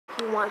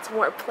He wants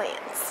more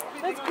plants.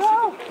 Let's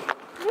go!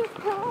 Let's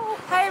go!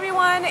 Hi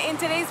everyone! In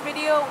today's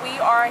video, we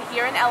are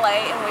here in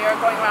LA and we are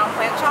going around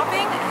plant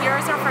shopping.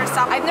 Here's our first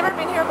stop. I've never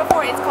been here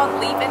before. It's called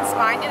Leaf and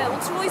Spine and it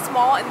looks really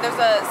small and there's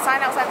a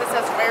sign outside that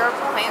says Rare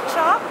Plant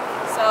Shop.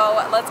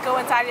 So let's go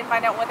inside and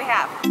find out what they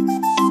have.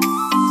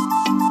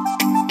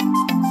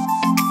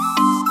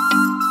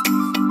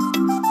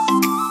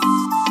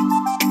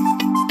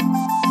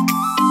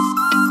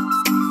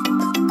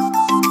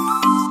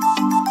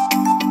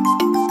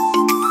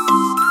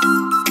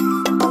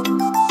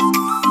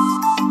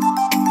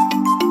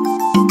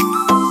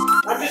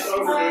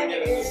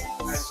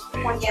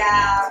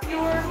 Yeah.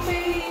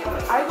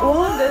 I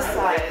want this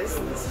size.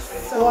 This is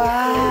so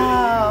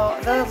wow,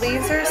 the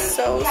leaves are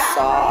so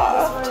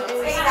soft.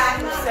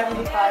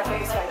 75 for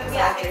the cycle,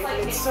 but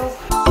it's so.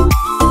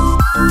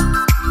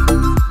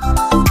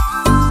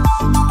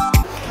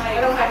 I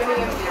don't have any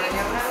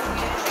imperium.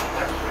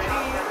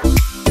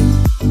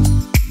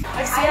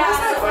 I've seen this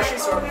at the grocery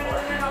store before. I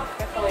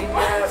feel like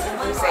the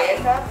mosaic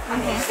cup.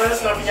 Let us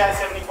know if you guys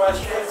have any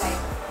questions.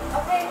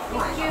 Okay,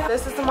 thank you.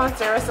 This is the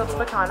Monstera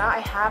Siltepecana. I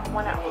have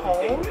one at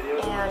home,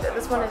 and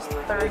this one is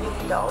 $30.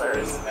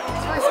 It's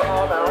really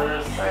small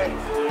though, but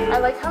I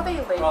like how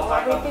they label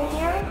everything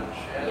here,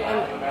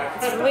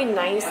 and it's really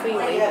nicely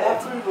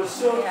labeled.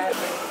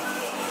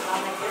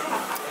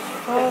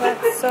 Oh,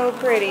 that's so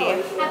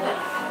pretty.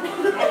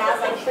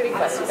 Pretty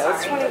fussy though.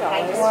 It's $20.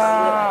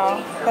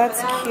 Wow, that's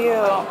cute.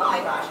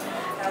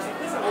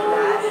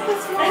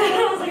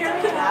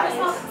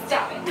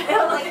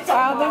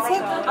 Wow, that's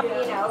it.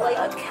 You know, like,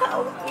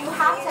 you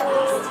have to at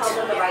least tell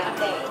them the right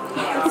thing.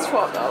 It's $12.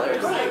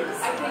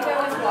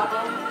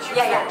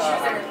 Yeah.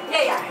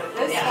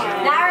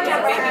 Now I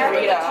remember.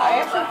 Rita, I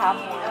actually have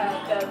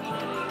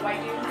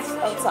one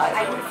outside.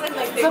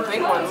 It's a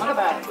big one. Look at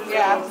that.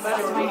 Yeah,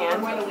 that's in my hand.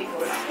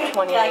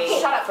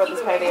 28 for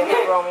this party of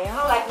Romeo. I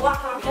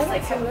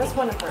like some this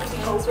one first.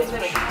 This one's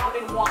pretty. I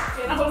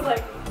was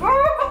like,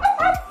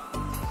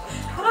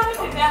 I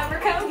would never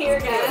come here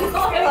again.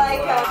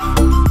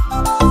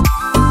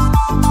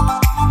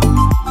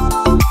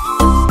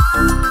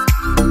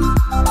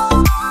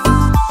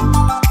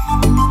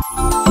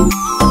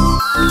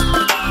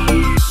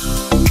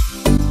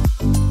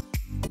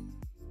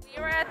 We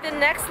are at the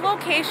next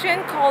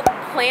location called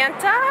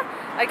Planta.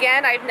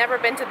 Again, I've never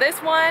been to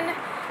this one,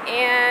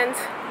 and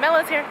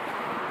Mella's here.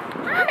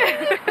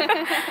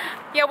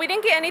 Yeah, we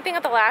didn't get anything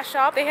at the last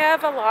shop. They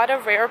have a lot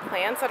of rare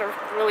plants that are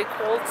really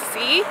cool to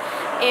see,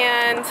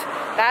 and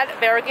that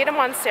variegated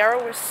monstera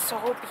was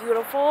so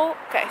beautiful.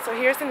 Okay, so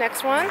here's the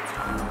next one.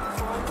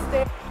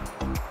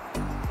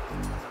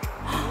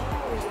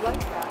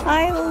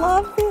 I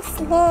love this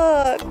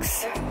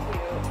looks.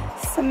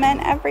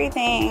 Cement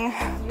everything.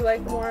 You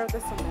like more of the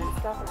cement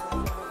stuff or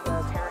more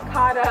of the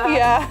terracotta?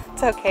 Yeah,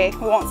 it's okay.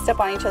 We won't step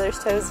on each other's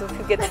toes if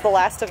we get to the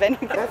last of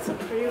anything.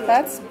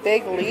 That's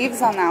big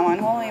leaves on that one.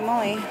 Holy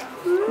moly.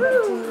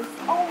 Ooh.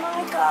 Oh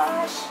my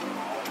gosh.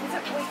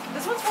 Wait,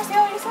 this one's for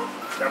sale, you said?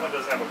 That one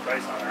doesn't have a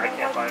price on it. I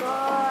can't buy it. Oh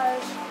my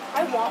gosh.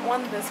 I want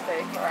one this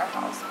big for our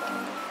house, but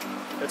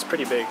It's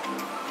pretty big.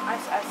 I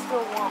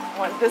still want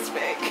one this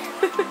big.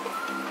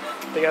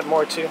 They got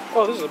more too.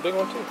 Oh, this is a big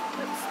one too.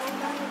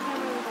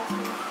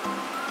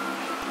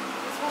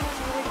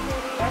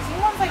 I've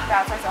seen ones like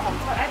that size at home,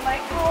 but I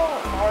like how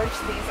large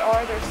these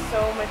are. They're so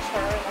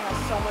mature and they have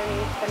so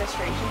many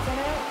fenestrations in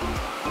it.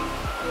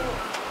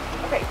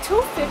 Okay,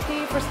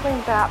 $250 for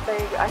something that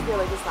big, I feel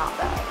like it's not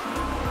bad.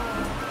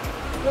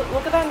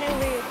 Look at that new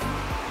leaf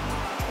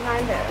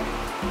behind there.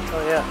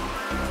 Oh yeah.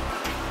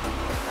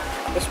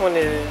 This one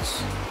is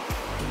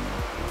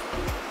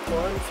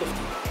 $150.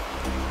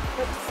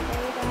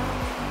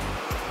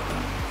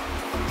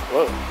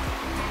 Whoa.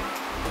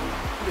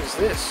 What is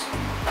this?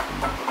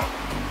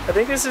 I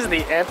think this is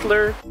the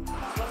antler.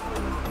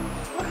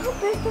 Look how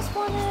big this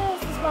one is.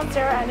 This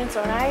Monstera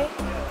Adansonii.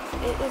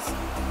 It is,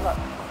 look,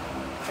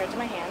 compared to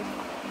my hand.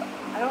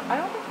 I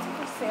don't think it's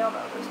for sale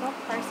though. There's no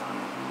price on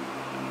it.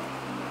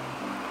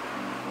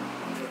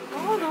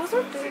 Oh, those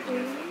are big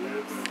leaves.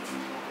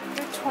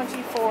 They're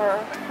 24.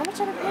 How much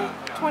did I pay?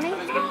 20? I'm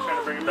trying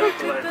to bring it back Look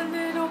to at life. the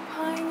little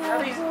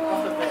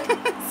pineapple.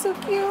 So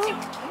cute.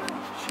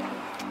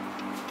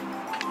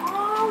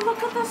 Oh, look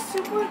at the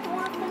super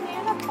dwarf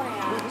banana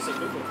plant. This is a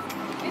big one.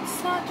 It's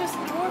not just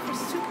dwarf,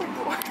 it's super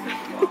dwarf.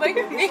 Like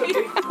me.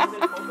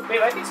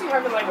 Babe, I think you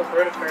have like a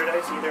bird of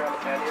paradise either on the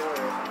patio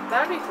or...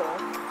 That'd be cool.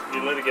 You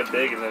let it get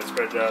big and then it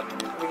spreads out.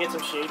 We get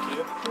some shade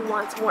too. He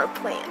wants more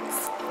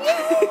plants.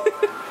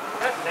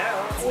 Not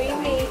now. We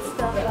made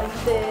stuff like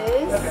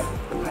this.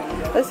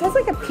 This has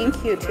like a pink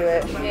hue to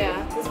it.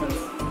 Yeah, this one's...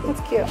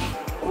 That's cute.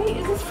 Wait,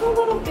 is this for a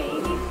little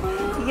baby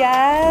plant?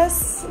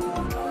 Yes. Oh,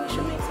 we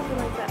should make something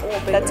like that. A little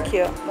bigger. That's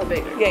cute. A little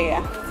bigger.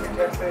 Yeah.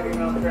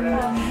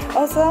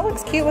 Oh, so that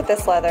looks cute with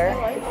this leather. I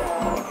like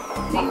that.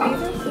 See,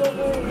 these are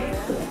silver here.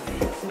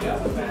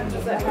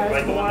 That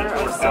has more of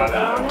silver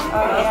on it. Oh,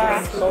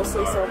 yeah. It's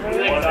mostly silver.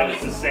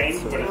 It's the same,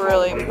 but it's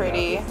Really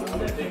pretty.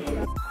 Look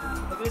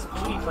at this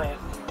beauty plant.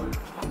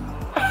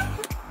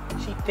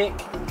 She thick.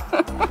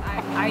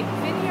 I've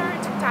been here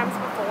times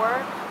before,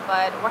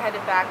 but we're headed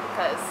back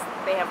because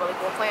they have really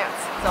cool plants.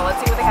 So let's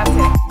see what they have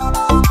today.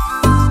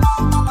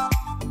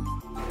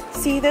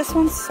 See, this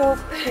one's so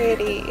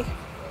pretty.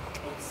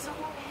 It's so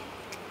big.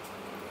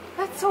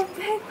 That's so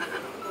big.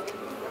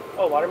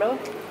 Oh, watermelon?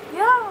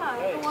 Yeah,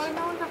 Nice. the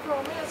watermelon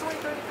pepperoni is only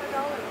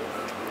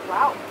 $35.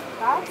 Wow,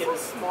 that's so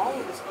small,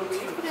 but it's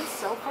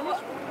so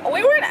finished.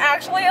 We weren't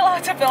actually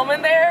allowed to film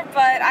in there,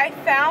 but I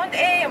found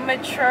a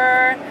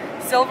mature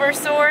silver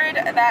sword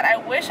that I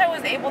wish I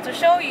was able to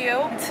show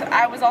you.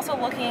 I was also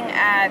looking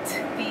at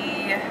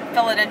the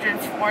Philodendron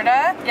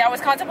Florida. Yeah, I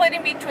was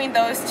contemplating between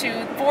those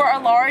two. For a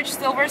large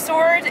silver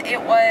sword,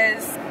 it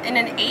was in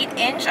an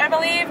 8-inch, I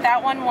believe.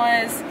 That one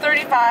was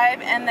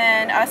 $35, and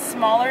then a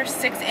smaller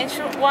 6-inch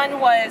one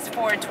was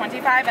for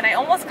 $25, and I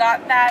almost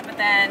got that, but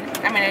then,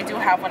 I mean, I do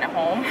have one at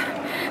home.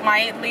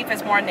 My leaf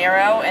is more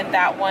narrow, and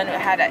that one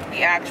had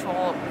the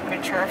actual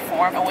mature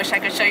form. I wish I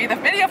could show you the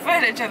video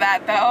footage of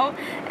that, though.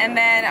 And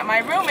then my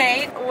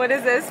roommate, what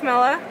is this,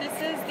 Mela? This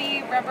is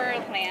the rubber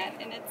plant,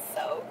 and it's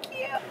so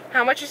cute.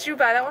 How much did you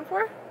buy that one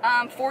for?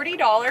 $40,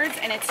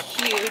 and it's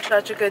huge.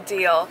 Such a good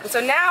deal. So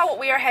now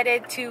we are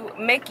headed to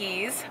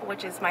Mickey's,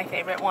 which is my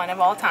favorite one of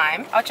all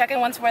time. I'll check in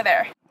once we're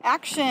there.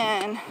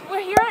 Action. We're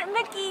here at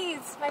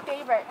Mickey's, my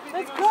favorite.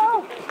 Let's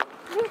go.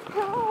 Let's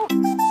go.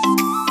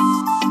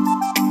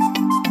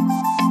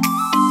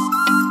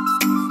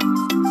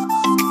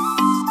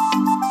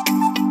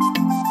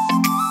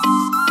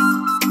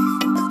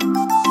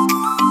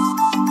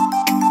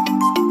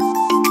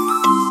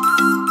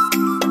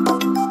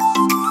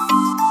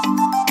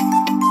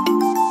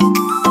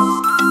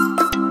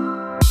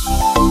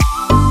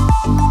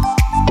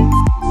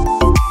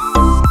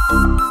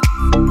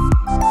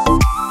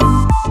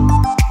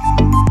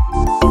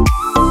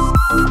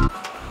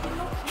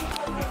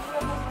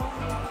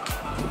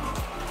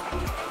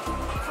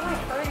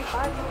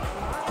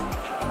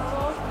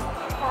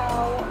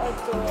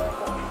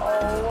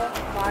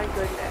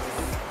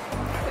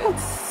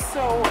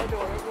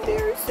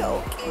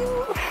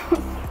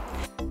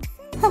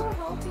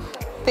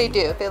 They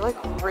do. They look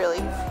really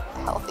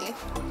healthy.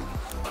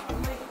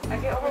 I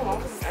get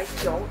overwhelmed because I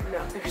don't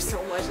know. There's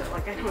so much that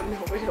like I don't know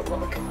where to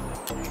look.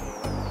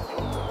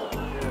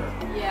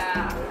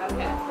 Yeah.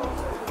 Okay.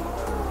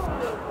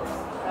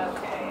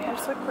 Okay. Yeah.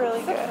 Those look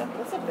really good.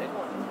 That's a big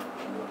one.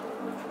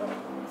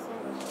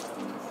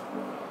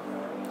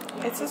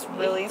 It's just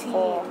really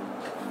full.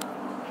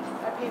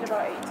 I paid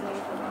about 18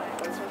 for mine.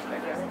 This one's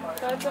bigger.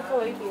 That's a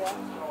Calabia.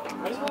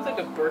 This one's like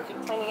a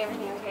Birkin. Finding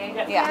everything okay?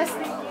 Yeah. Yes,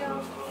 thank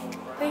you.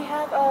 They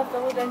have a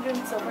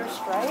Philodendron Silver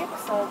Stripe,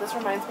 so this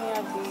reminds me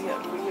of the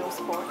Rio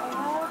Sport I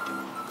have.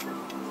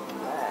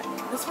 But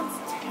this one's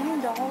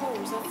 $10.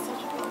 That's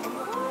such a good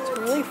deal. It's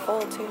really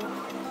full too.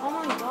 Oh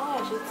my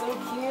gosh, it's so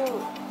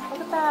cute. Look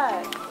at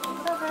that. Look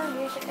at that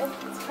variation.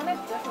 It's kind of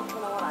different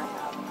from the one I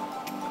have.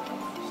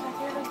 Should I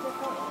get a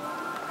different one?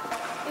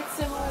 It's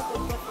similar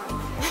but different.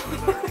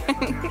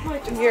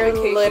 You're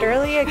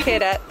literally a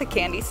kid at the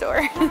candy store.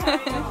 Gosh,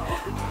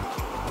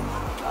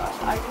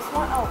 I just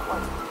want my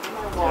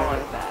wall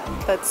like that.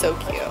 That's so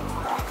cute.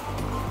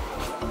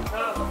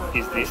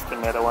 Is this the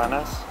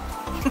marijuanas?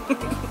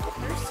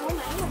 There's so many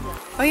of them.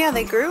 Oh yeah,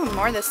 they grew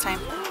more this time.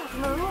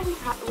 Remember when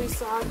we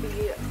saw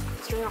the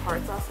string of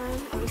hearts last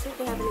time? Let me see if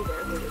they have any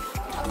there.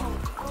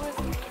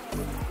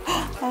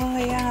 Oh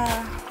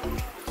yeah.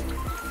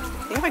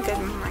 You have a good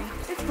memory.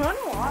 It's grown a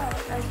lot.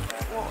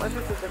 Well, if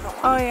it's a different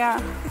one. Oh yeah.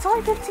 It's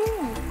only 15.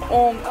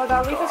 Oh,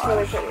 That leaf is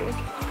really pretty.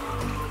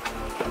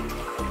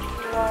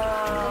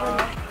 Wow.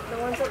 The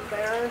ones up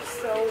there are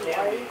so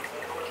white.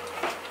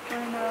 I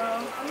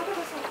know. Look at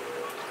this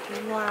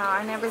one. Wow,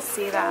 I never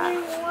see that.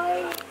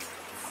 White.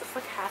 It's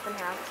like half and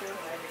half too.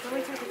 Let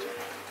me take a picture.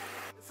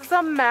 This is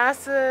a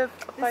massive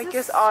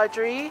Ficus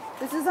Audrey.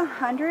 This is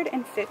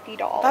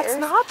 $150. That's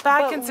not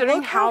bad But considering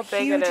look how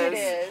big huge it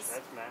is.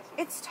 That's massive.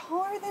 It's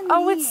taller than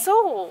Oh, me. it's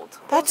sold.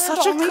 That's Those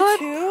are such a only good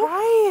two?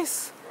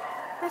 price.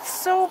 It's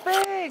so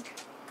big.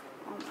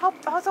 How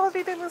tall do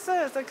you think this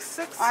is? Like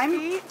 6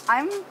 feet?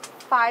 I'm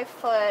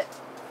 5'6",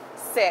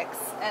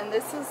 and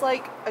this is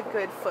like a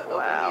good foot over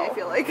me, I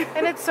feel like.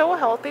 And it's so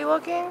healthy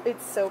looking.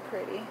 It's so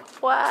pretty.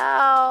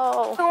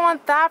 Wow. I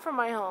want that for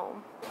my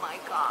home. Oh my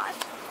god.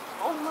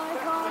 Oh my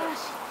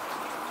gosh.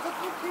 Look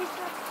how big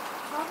that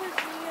covers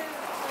me is.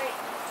 Wait,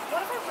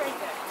 what if I break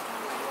it?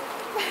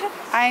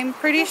 I'm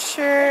pretty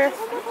sure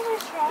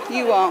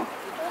you won't.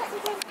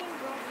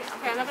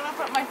 Okay, I'm not gonna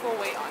put my full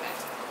weight on it.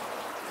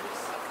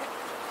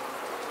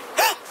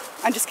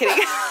 I'm just kidding.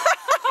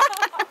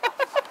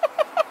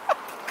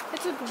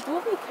 It's a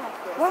booby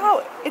cactus.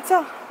 Wow, it's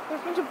a.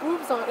 There's a bunch of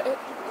boobs on it.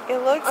 It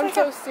looks I'm like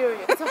so a.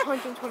 serious. It's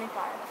 125.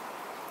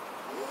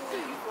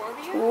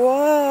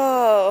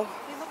 Whoa.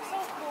 They look so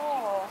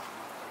cool.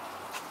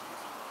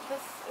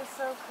 This is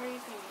so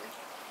crazy.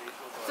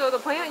 So the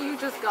plant you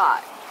just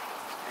got,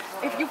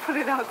 if you put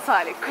it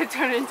outside, it could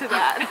turn into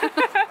that.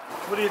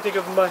 What do you think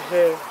of my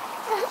hair?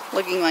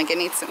 looking like it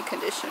needs some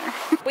conditioner.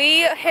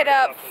 We hit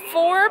up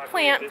 4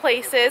 plant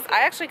places.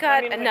 I actually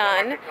got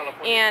none,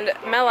 and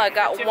Mela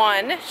got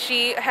one.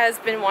 She has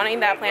been wanting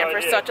that plant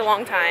for such a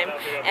long time.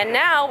 And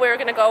now we're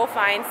gonna go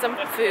find some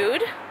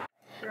food.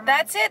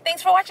 That's it.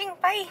 Thanks for watching.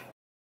 Bye.